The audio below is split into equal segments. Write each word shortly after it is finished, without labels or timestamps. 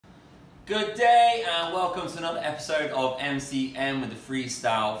Good day and welcome to another episode of MCM with the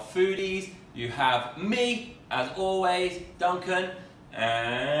Freestyle Foodies. You have me, as always, Duncan,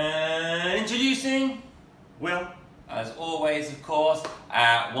 and introducing Will. As always, of course,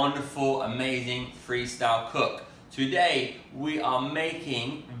 our wonderful, amazing freestyle cook. Today we are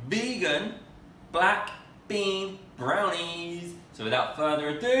making vegan black bean brownies. So without further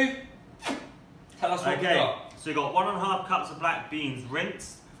ado, tell us what we got. So you got 1.5 cups of black beans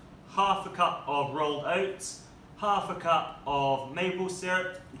rinsed, half a cup of rolled oats, half a cup of maple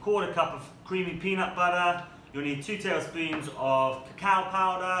syrup, a quarter cup of creamy peanut butter. You'll need 2 tablespoons of cacao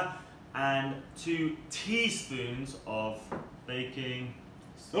powder and 2 teaspoons of baking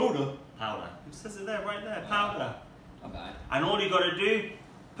Soda powder. It says it there, right there, powder. Not bad. And all you got to do,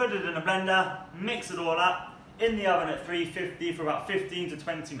 put it in a blender, mix it all up, in the oven at 350 for about 15 to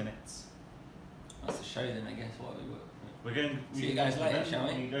 20 minutes. That's a show then, I guess. We're going to see you guys later, shall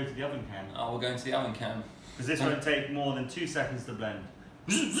we? Go to the oven can. Oh, we're going to the oven can. Because this won't take more than 2 seconds to blend.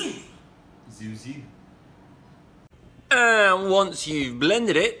 Zoo. And once you've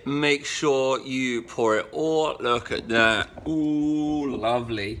blended it, make sure you pour it all. Look at that. Ooh,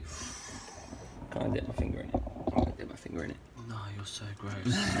 lovely. Can I dip my finger in it? Oh, I dip my finger in it. No, you're so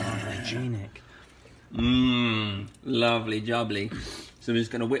gross. Hygienic. Mmm, lovely jubbly. So we're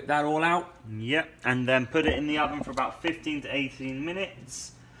just going to whip that all out. Yep, and then put it in the oven for about 15 to 18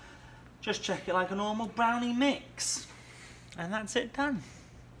 minutes. Just check it like a normal brownie mix. And that's it done.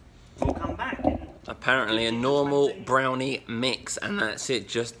 We'll come back. Apparently a normal brownie mix, and that's it,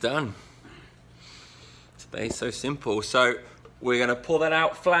 just done. It's so simple. So we're going to pull that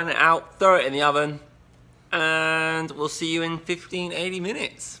out, flatten it out, throw it in the oven, and we'll see you in 18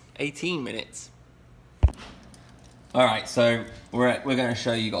 minutes. All right, so we're going to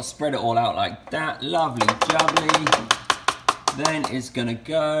show you, got to spread it all out like that, lovely jubbly. Then it's going to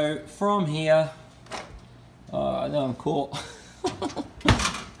go from here. Oh, no, I'm caught.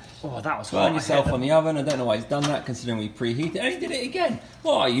 Oh, that was Burn yourself on the oven. I don't know why he's done that, considering we preheated. And he did it again.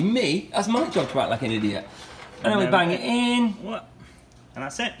 What are you, me? That's my job to act like an idiot. And then we bang it in. What? And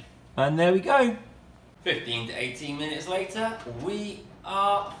that's it. And there we go. 15 to 18 minutes later, we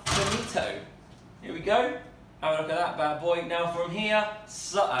are finito. Here we go. Have a look at that bad boy. Now from here,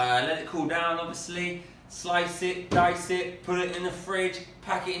 let it cool down, obviously. Slice it, dice it, put it in the fridge,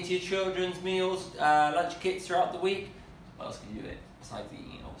 pack it into your children's meals, lunch kits throughout the week. What else can you do with it? Besides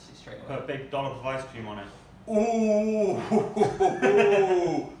eating it, obviously, straight away. Put a big dollop of ice cream on it. Ooh,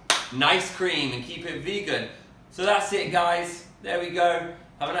 nice cream, and keep it vegan. So that's it, guys. There we go.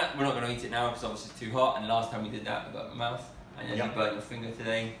 We're not going to eat it now because obviously it's too hot. And last time we did that, I got my mouth. And then you burnt your finger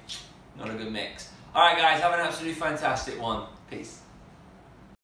today. Not a good mix. All right, guys, have an absolutely fantastic one. Peace.